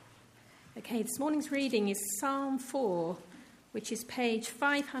Okay, this morning's reading is Psalm 4, which is page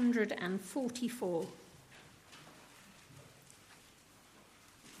 544.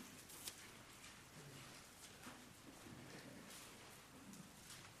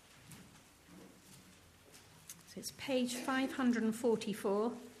 So it's page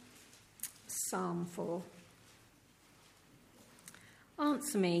 544, Psalm 4.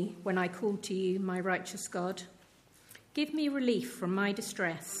 Answer me when I call to you, my righteous God. Give me relief from my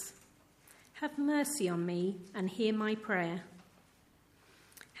distress. Have mercy on me and hear my prayer.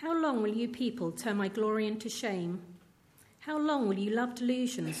 How long will you people turn my glory into shame? How long will you love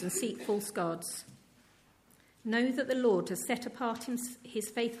delusions and seek false gods? Know that the Lord has set apart his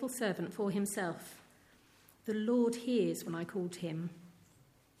faithful servant for himself. The Lord hears when I call to him.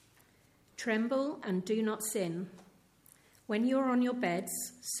 Tremble and do not sin. When you are on your beds,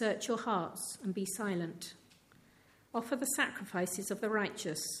 search your hearts and be silent. Offer the sacrifices of the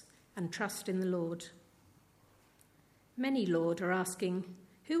righteous and trust in the Lord. Many, Lord, are asking,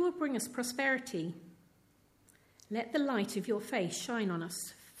 who will bring us prosperity? Let the light of your face shine on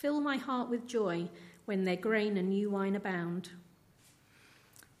us. Fill my heart with joy when their grain and new wine abound.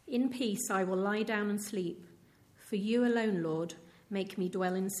 In peace I will lie down and sleep. For you alone, Lord, make me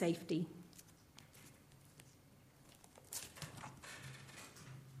dwell in safety.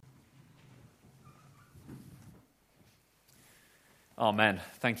 Amen.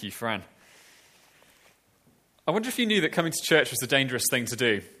 Thank you, Fran. I wonder if you knew that coming to church was a dangerous thing to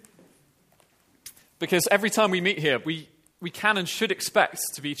do. Because every time we meet here, we can and should expect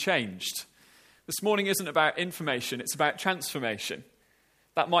to be changed. This morning isn't about information, it's about transformation.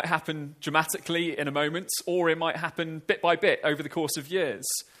 That might happen dramatically in a moment, or it might happen bit by bit over the course of years.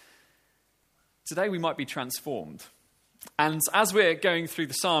 Today we might be transformed. And as we're going through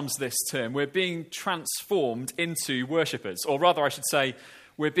the Psalms this term, we're being transformed into worshippers. Or rather, I should say,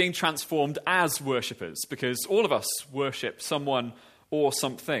 we're being transformed as worshippers, because all of us worship someone or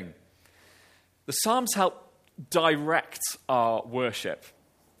something. The Psalms help direct our worship.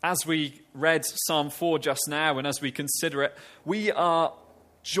 As we read Psalm 4 just now, and as we consider it, we are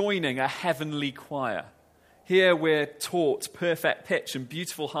joining a heavenly choir. Here we're taught perfect pitch and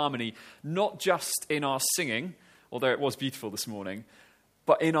beautiful harmony, not just in our singing, although it was beautiful this morning,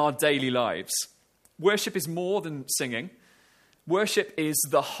 but in our daily lives. Worship is more than singing. Worship is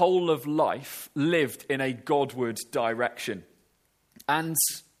the whole of life lived in a Godward direction. And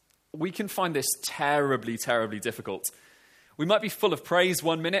we can find this terribly, terribly difficult. We might be full of praise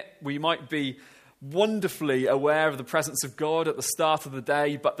one minute. We might be wonderfully aware of the presence of God at the start of the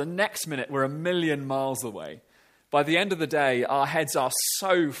day, but the next minute we're a million miles away. By the end of the day, our heads are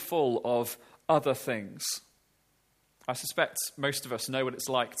so full of other things. I suspect most of us know what it's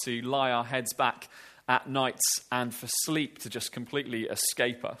like to lie our heads back at night and for sleep to just completely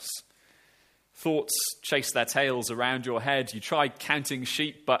escape us. Thoughts chase their tails around your head. You try counting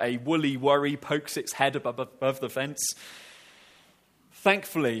sheep, but a woolly worry pokes its head above the fence.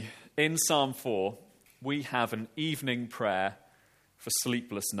 Thankfully, in Psalm 4, we have an evening prayer for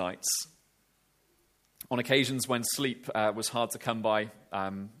sleepless nights. On occasions when sleep was hard to come by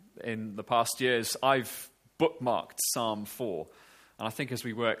in the past years, I've bookmarked Psalm 4. And I think as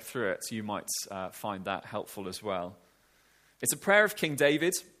we work through it, you might find that helpful as well. It's a prayer of King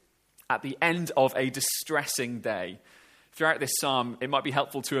David at the end of a distressing day. Throughout this psalm, it might be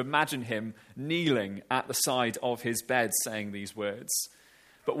helpful to imagine him kneeling at the side of his bed saying these words.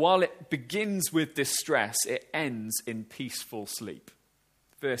 But while it begins with distress, it ends in peaceful sleep.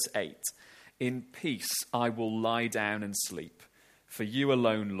 Verse 8, in peace I will lie down and sleep. For you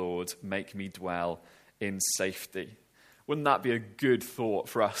alone, Lord, make me dwell in safety. Wouldn't that be a good thought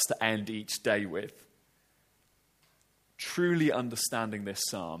for us to end each day with? Truly understanding this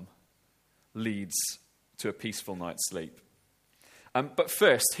psalm leads to a peaceful night's sleep. But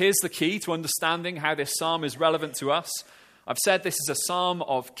first, here's the key to understanding how this psalm is relevant to us. I've said this is a psalm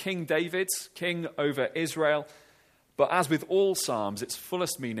of King David, king over Israel. But as with all psalms, its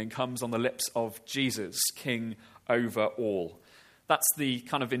fullest meaning comes on the lips of Jesus, king over all. That's the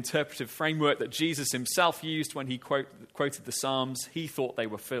kind of interpretive framework that Jesus himself used when he quoted the Psalms. He thought they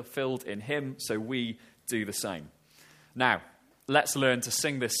were fulfilled in him, so we do the same. Now, let's learn to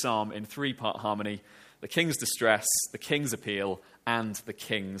sing this psalm in three-part harmony: the king's distress, the king's appeal, and the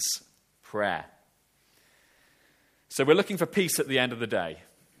king's prayer. So we're looking for peace at the end of the day,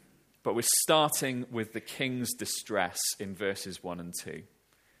 but we're starting with the king's distress in verses 1 and 2.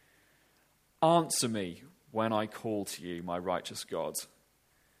 Answer me when I call to you, my righteous God.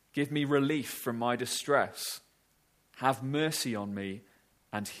 Give me relief from my distress. Have mercy on me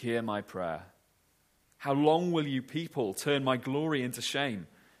and hear my prayer. How long will you people turn my glory into shame?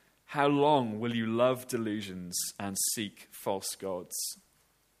 How long will you love delusions and seek false gods?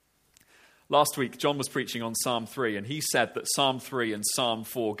 Last week, John was preaching on Psalm 3, and he said that Psalm 3 and Psalm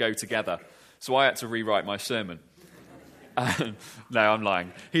 4 go together. So I had to rewrite my sermon. No, I'm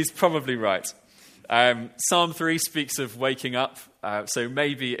lying. He's probably right. Psalm 3 speaks of waking up, so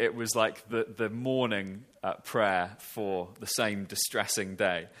maybe it was like the morning prayer for the same distressing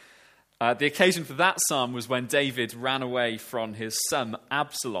day. The occasion for that psalm was when David ran away from his son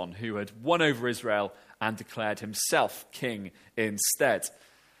Absalom, who had won over Israel and declared himself king instead.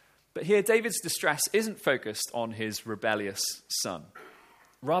 But here, David's distress isn't focused on his rebellious son.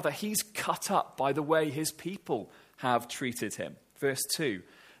 Rather, he's cut up by the way his people have treated him. Verse 2,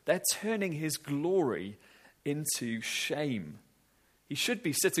 they're turning his glory into shame. He should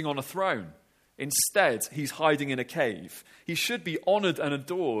be sitting on a throne. Instead, he's hiding in a cave. He should be honored and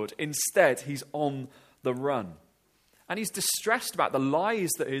adored. Instead, he's on the run. And he's distressed about the lies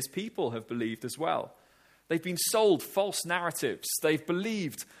that his people have believed as well. They've been sold false narratives. They've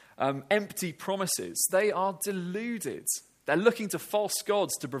believed empty promises. They are deluded. They're looking to false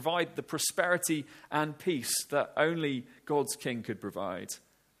gods to provide the prosperity and peace that only God's king could provide.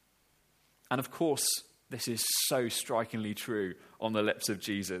 And of course, this is so strikingly true on the lips of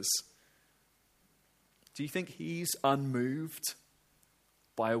Jesus. Do you think he's unmoved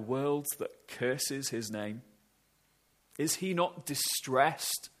by a world that curses his name? Is he not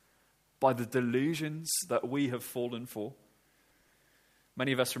distressed by the delusions that we have fallen for?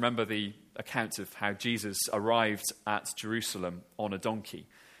 Many of us remember the account of how Jesus arrived at Jerusalem on a donkey.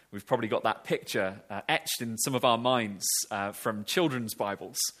 We've probably got that picture etched in some of our minds from children's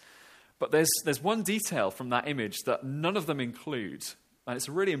Bibles. But there's one detail from that image that none of them include. And it's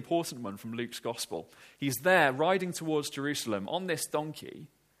a really important one from Luke's gospel. He's there riding towards Jerusalem on this donkey,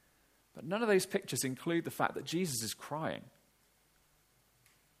 but none of those pictures include the fact that Jesus is crying.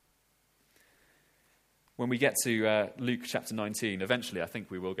 When we get to Luke chapter 19, eventually I think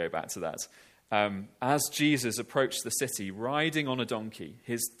we will go back to that. As Jesus approached the city, riding on a donkey,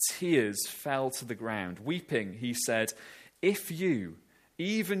 his tears fell to the ground. Weeping, he said, "If you,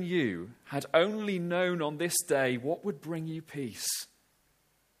 even you, had only known on this day what would bring you peace.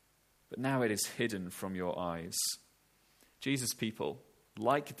 But now it is hidden from your eyes." Jesus' people,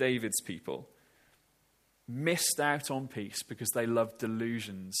 like David's people, missed out on peace because they loved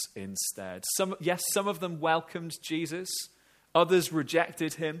delusions instead. Some of them welcomed Jesus. Others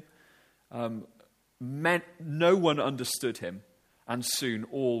rejected him. No one understood him. And soon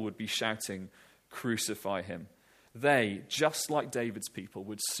all would be shouting, "Crucify him." They, just like David's people,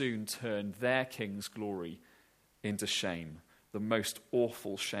 would soon turn their king's glory into shame, the most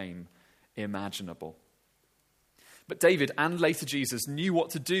awful shame imaginable. But David and later Jesus knew what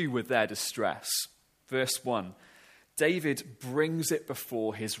to do with their distress. Verse 1, David brings it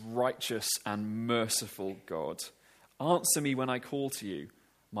before his righteous and merciful God. "Answer me when I call to you,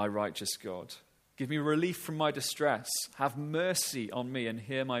 my righteous God. Give me relief from my distress. Have mercy on me and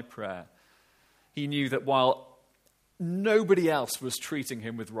hear my prayer." He knew that while nobody else was treating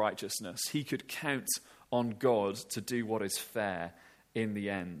him with righteousness, he could count on God to do what is fair in the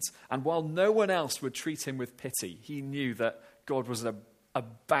end. And while no one else would treat him with pity, he knew that God was an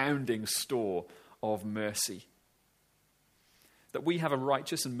abounding store of mercy. That we have a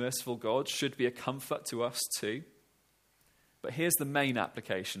righteous and merciful God should be a comfort to us too. But here's the main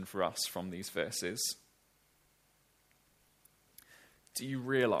application for us from these verses. Do you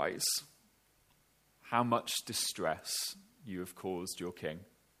realize how much distress you have caused your king?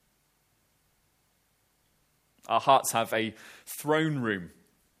 Our hearts have a throne room,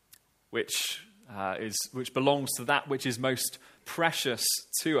 which belongs to that which is most precious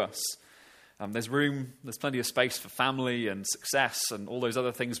to us. There's plenty of space for family and success and all those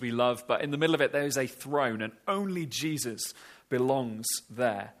other things we love, but in the middle of it, there's a throne, and only Jesus belongs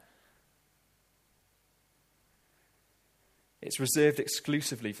there. It's reserved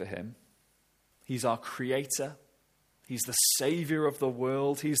exclusively for him. He's our creator. He's the savior of the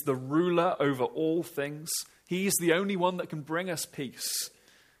world. He's the ruler over all things. He's the only one that can bring us peace.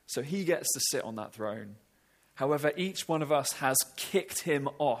 So he gets to sit on that throne. However, each one of us has kicked him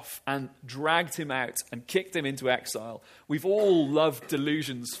off and dragged him out and kicked him into exile. We've all loved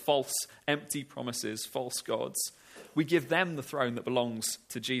delusions, false, empty promises, false gods. We give them the throne that belongs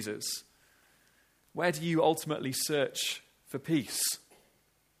to Jesus. Where do you ultimately search for peace?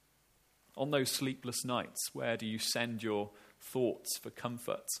 On those sleepless nights, where do you send your thoughts for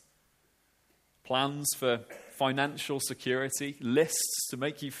comfort? Plans for financial security, lists to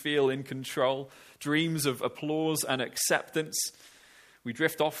make you feel in control, dreams of applause and acceptance. We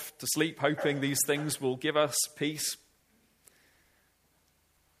drift off to sleep hoping these things will give us peace.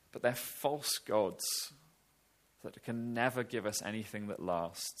 but they're false gods that can never give us anything that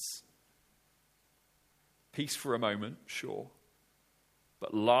lasts. Peace for a moment, sure,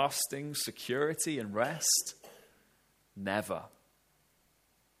 but lasting security and rest, never.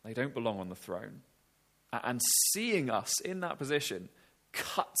 They don't belong on the throne. And seeing us in that position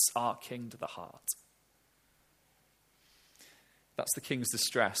cuts our king to the heart. That's the king's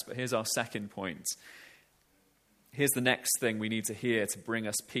distress, but here's our second point. Here's the next thing we need to hear to bring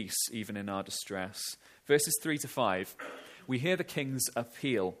us peace even in our distress. Verses 3-5, we hear the king's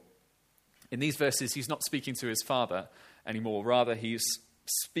appeal. In these verses, he's not speaking to his father anymore. Rather, he's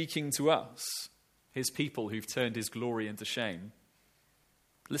speaking to us, his people who've turned his glory into shame.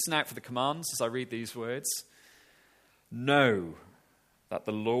 Listen out for the commands as I read these words. Know that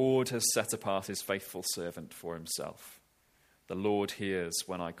the Lord has set apart his faithful servant for himself. The Lord hears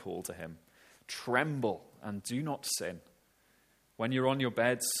when I call to him. Tremble and do not sin. When you're on your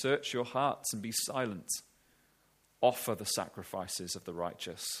bed, search your hearts and be silent. Offer the sacrifices of the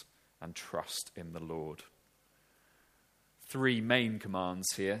righteous and trust in the Lord. 3 main commands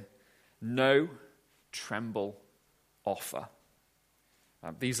here. Know, tremble, offer.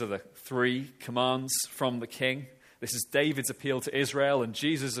 These are the 3 commands from the king. This is David's appeal to Israel and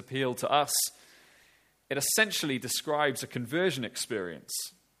Jesus' appeal to us. It essentially describes a conversion experience.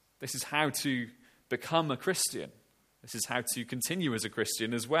 This is how to become a Christian. This is how to continue as a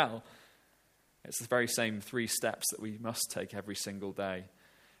Christian as well. It's the very same 3 steps that we must take every single day.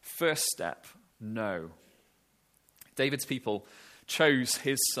 First step, know. David's people chose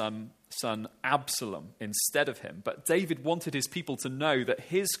his son Absalom instead of him, but David wanted his people to know that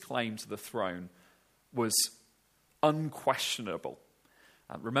his claim to the throne was unquestionable.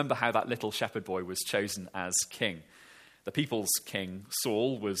 Remember how that little shepherd boy was chosen as king. The people's king,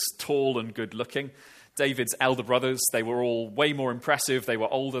 Saul, was tall and good-looking. David's elder brothers, they were all way more impressive. They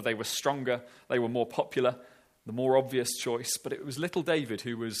were older, they were stronger, they were more popular, the more obvious choice. But it was little David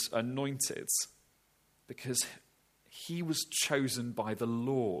who was anointed because he was chosen by the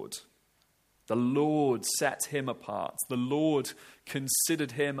Lord. The Lord set him apart. The Lord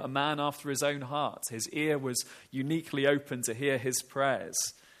considered him a man after his own heart. His ear was uniquely open to hear his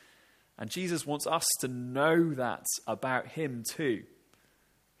prayers. And Jesus wants us to know that about him too.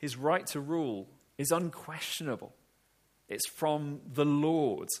 His right to rule is unquestionable. It's from the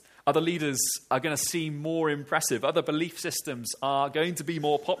Lord. Other leaders are going to seem more impressive. Other belief systems are going to be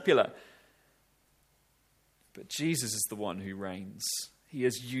more popular. But Jesus is the one who reigns. He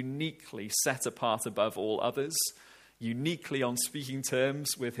is uniquely set apart above all others, uniquely on speaking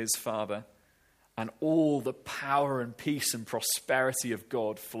terms with his Father, and all the power and peace and prosperity of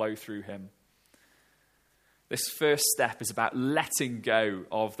God flow through him. This first step is about letting go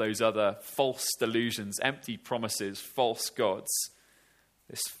of those other false delusions, empty promises, false gods.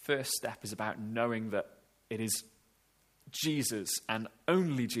 This first step is about knowing that it is Jesus and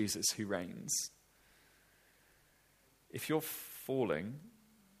only Jesus who reigns. If you're falling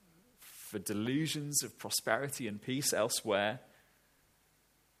for delusions of prosperity and peace elsewhere,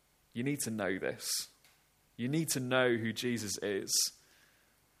 you need to know this. You need to know who Jesus is.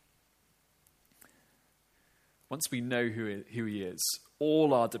 Once we know who he is,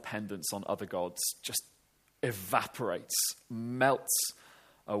 all our dependence on other gods just evaporates, melts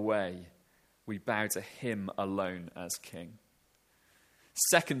away. We bow to him alone as king.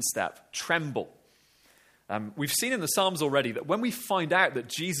 Second step, tremble. We've seen in the Psalms already that when we find out that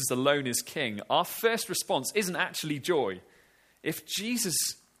Jesus alone is king, our first response isn't actually joy. If Jesus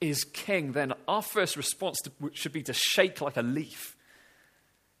is king, then our first response should be to shake like a leaf.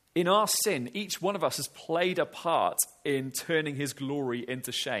 In our sin, each one of us has played a part in turning his glory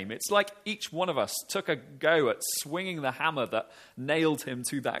into shame. It's like each one of us took a go at swinging the hammer that nailed him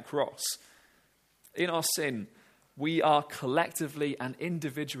to that cross. In our sin, we are collectively and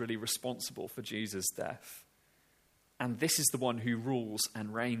individually responsible for Jesus' death. And this is the one who rules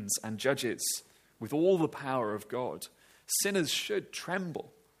and reigns and judges with all the power of God. Sinners should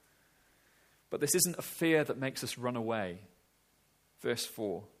tremble. But this isn't a fear that makes us run away. Verse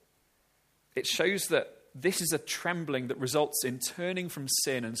 4. It shows that this is a trembling that results in turning from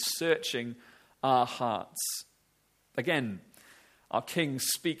sin and searching our hearts. Again, our King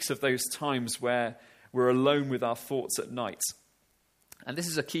speaks of those times where we're alone with our thoughts at night. And this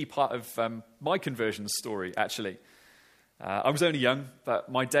is a key part of my conversion story, actually. I was only young,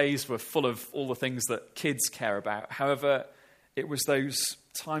 but my days were full of all the things that kids care about. However, it was those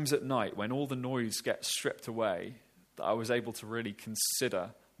times at night when all the noise gets stripped away that I was able to really consider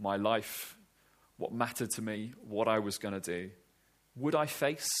my life, what mattered to me, what I was going to do. Would I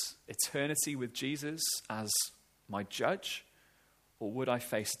face eternity with Jesus as my judge? Or would I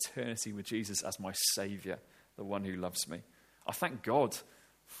face eternity with Jesus as my Saviour, the one who loves me? I thank God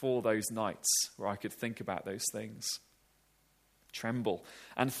for those nights where I could think about those things. Tremble.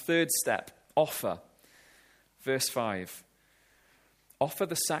 And third step, offer. Verse 5. Offer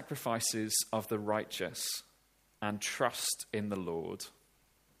the sacrifices of the righteous and trust in the Lord.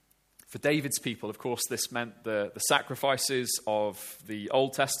 For David's people, of course, this meant the sacrifices of the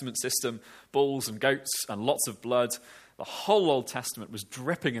Old Testament system, bulls and goats and lots of blood. The whole Old Testament was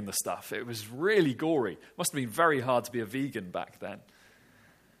dripping in the stuff. It was really gory. It must have been very hard to be a vegan back then.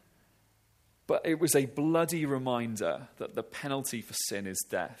 But it was a bloody reminder that the penalty for sin is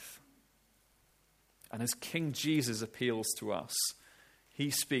death. And as King Jesus appeals to us, he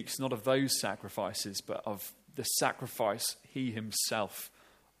speaks not of those sacrifices, but of the sacrifice he himself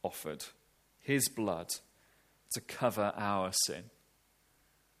offered, his blood, to cover our sin.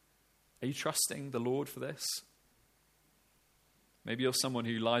 Are you trusting the Lord for this? Maybe you're someone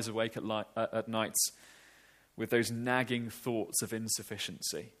who lies awake at nights with those nagging thoughts of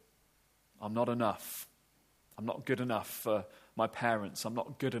insufficiency. I'm not enough. I'm not good enough for my parents. I'm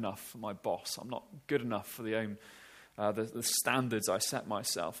not good enough for my boss. I'm not good enough for the standards I set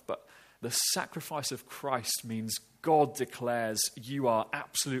myself. But the sacrifice of Christ means God declares you are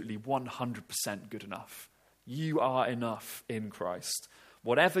absolutely 100% good enough. You are enough in Christ.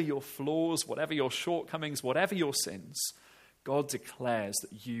 Whatever your flaws, whatever your shortcomings, whatever your sins, God declares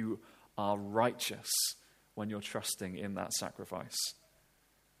that you are righteous when you're trusting in that sacrifice.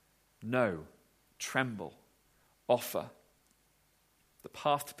 Know, tremble, offer. The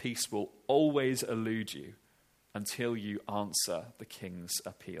path to peace will always elude you until you answer the king's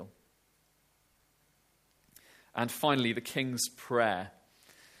appeal. And finally, the king's prayer.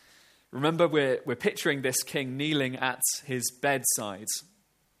 Remember, we're picturing this king kneeling at his bedside,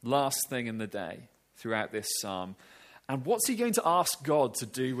 last thing in the day throughout this psalm. And what's he going to ask God to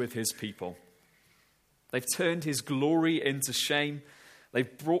do with his people? They've turned his glory into shame.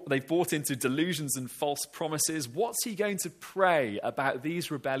 They've bought into delusions and false promises. What's he going to pray about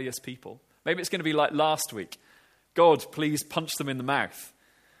these rebellious people? Maybe it's going to be like last week. God, please punch them in the mouth.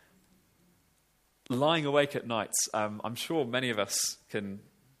 Lying awake at night, I'm sure many of us can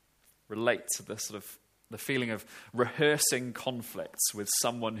relate to the feeling of rehearsing conflicts with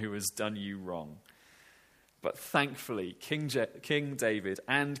someone who has done you wrong. But thankfully, King David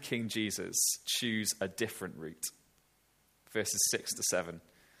and King Jesus choose a different route. Verses 6 to 7.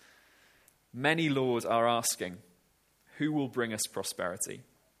 Many, Lord, are asking, who will bring us prosperity?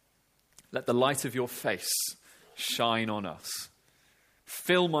 Let the light of your face shine on us.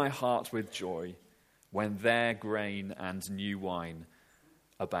 Fill my heart with joy when their grain and new wine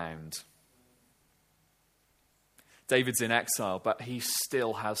abound. David's in exile, but he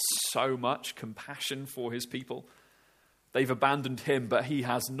still has so much compassion for his people. They've abandoned him, but he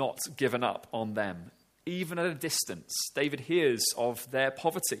has not given up on them. Even at a distance, David hears of their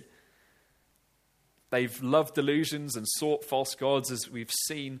poverty. They've loved delusions and sought false gods, as we've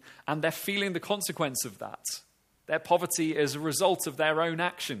seen, and they're feeling the consequence of that. Their poverty is a result of their own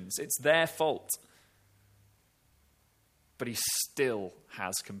actions. It's their fault. But he still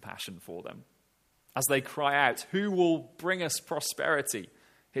has compassion for them. As they cry out, who will bring us prosperity?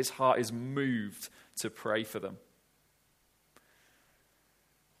 His heart is moved to pray for them.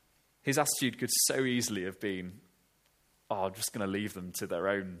 His attitude could so easily have been, I'm just going to leave them to their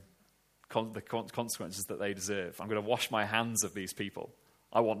own the consequences that they deserve. I'm going to wash my hands of these people.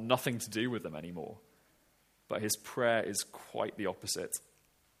 I want nothing to do with them anymore. But his prayer is quite the opposite.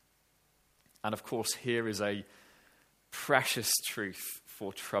 And of course, here is a precious truth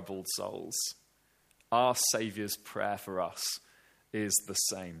for troubled souls. Our Saviour's prayer for us is the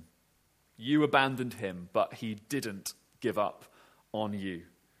same. You abandoned him, but he didn't give up on you.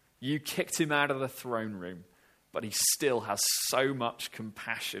 You kicked him out of the throne room, but he still has so much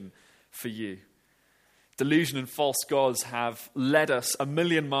compassion for you. Delusion and false gods have led us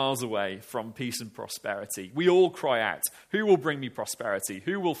 1,000,000 miles away from peace and prosperity. We all cry out, who will bring me prosperity?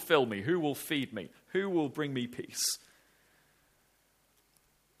 Who will fill me? Who will feed me? Who will bring me peace?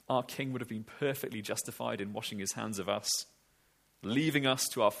 Our king would have been perfectly justified in washing his hands of us, leaving us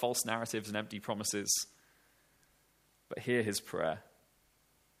to our false narratives and empty promises. But hear his prayer.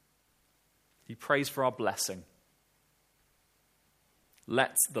 He prays for our blessing.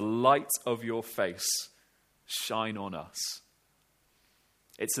 Let the light of your face shine on us.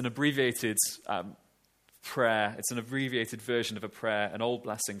 It's an abbreviated prayer. It's an abbreviated version of a prayer, an old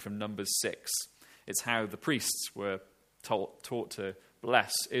blessing from Numbers 6. It's how the priests were taught to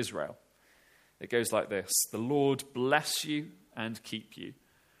bless Israel. It goes like this. The Lord bless you and keep you.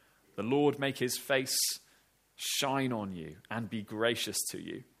 The Lord make his face shine on you and be gracious to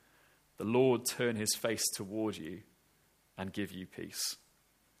you. The Lord turn his face toward you and give you peace.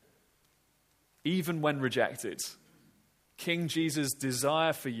 Even when rejected, King Jesus'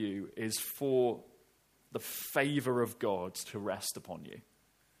 desire for you is for the favor of God to rest upon you.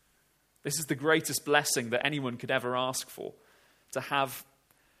 This is the greatest blessing that anyone could ever ask for, to have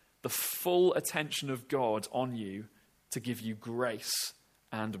the full attention of God on you to give you grace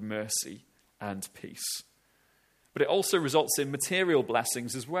and mercy and peace. But it also results in material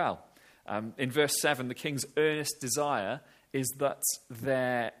blessings as well. In verse 7, the king's earnest desire is that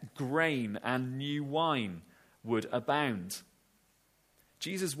their grain and new wine would abound.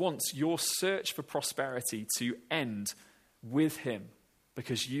 Jesus wants your search for prosperity to end with him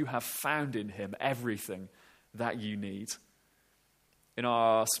because you have found in him everything that you need. In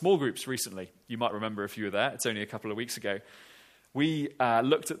our small groups recently, you might remember if you were there, it's only a couple of weeks ago, we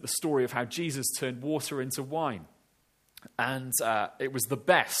looked at the story of how Jesus turned water into wine. And it was the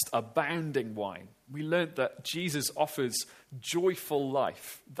best, abounding wine. We learned that Jesus offers joyful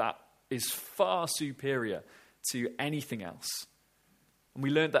life that is far superior to anything else. And we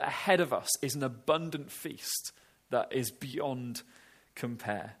learned that ahead of us is an abundant feast that is beyond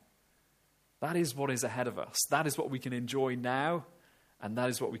compare. That is what is ahead of us. That is what we can enjoy now, and that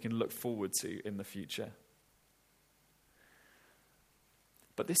is what we can look forward to in the future.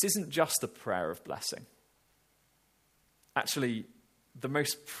 But this isn't just a prayer of blessing. Actually, the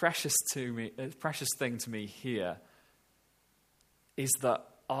most precious thing to me here is that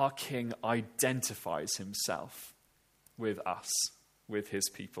our King identifies himself with us, with his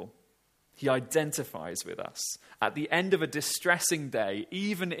people. He identifies with us. At the end of a distressing day,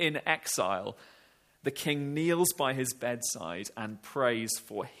 even in exile, the king kneels by his bedside and prays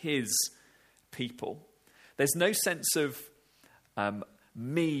for his people. There's no sense of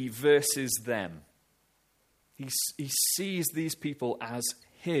me versus them. He sees these people as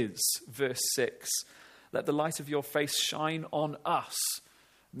his. Verse 6, let the light of your face shine on us,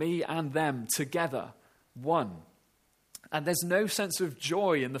 me and them together, one. And there's no sense of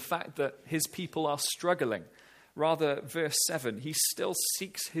joy in the fact that his people are struggling. Rather, verse 7, he still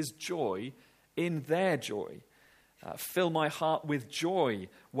seeks his joy in their joy. Fill my heart with joy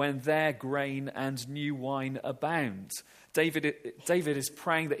when their grain and new wine abound. David is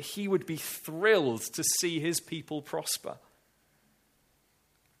praying that he would be thrilled to see his people prosper.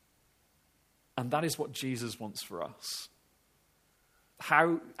 And that is what Jesus wants for us.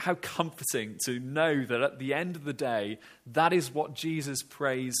 How comforting to know that at the end of the day, that is what Jesus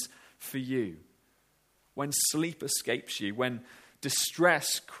prays for you. When sleep escapes you, when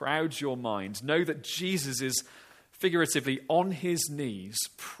distress crowds your mind, know that Jesus is figuratively on his knees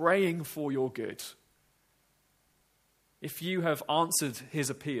praying for your good. If you have answered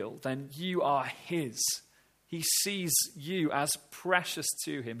his appeal, then you are his. He sees you as precious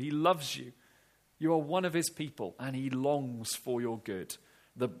to him. He loves you. You are one of his people, and he longs for your good,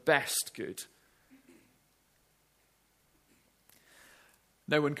 the best good.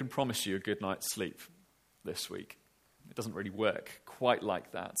 No one can promise you a good night's sleep this week. It doesn't really work quite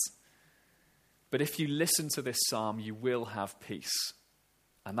like that. But if you listen to this psalm, you will have peace,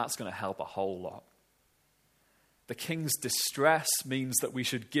 and that's going to help a whole lot. The king's distress means that we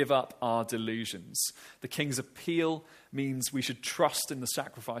should give up our delusions. The king's appeal means we should trust in the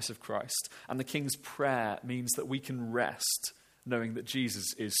sacrifice of Christ. And the king's prayer means that we can rest, knowing that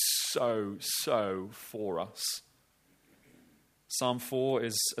Jesus is so for us. Psalm 4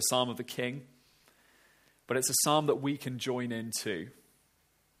 is a psalm of the king, but it's a psalm that we can join in too.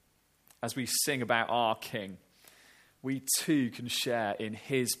 As we sing about our king, we too can share in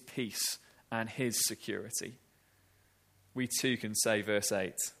his peace and his security. We too can say, verse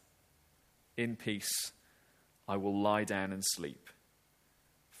 8, in peace I will lie down and sleep.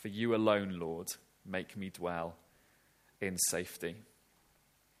 For you alone, Lord, make me dwell in safety.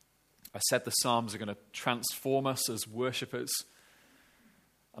 I said the Psalms are going to transform us as worshippers.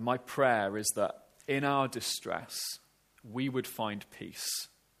 And my prayer is that in our distress, we would find peace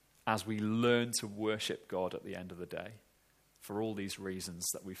as we learn to worship God at the end of the day, for all these reasons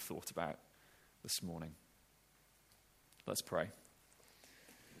that we've thought about this morning. Let's pray.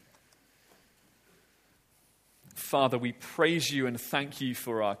 Father, we praise you and thank you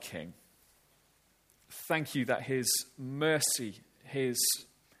for our King. Thank you that his mercy, his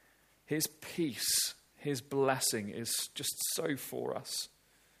peace, his blessing is just so for us.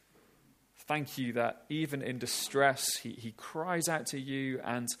 Thank you that even in distress, he cries out to you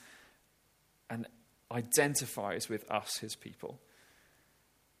and identifies with us, his people.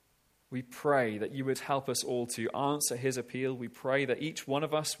 We pray that you would help us all to answer his appeal. We pray that each one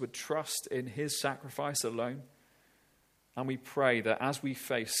of us would trust in his sacrifice alone. And we pray that as we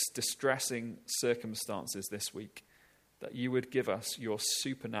face distressing circumstances this week, that you would give us your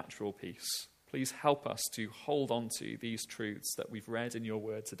supernatural peace. Please help us to hold on to these truths that we've read in your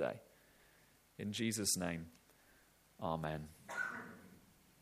word today. In Jesus' name, amen.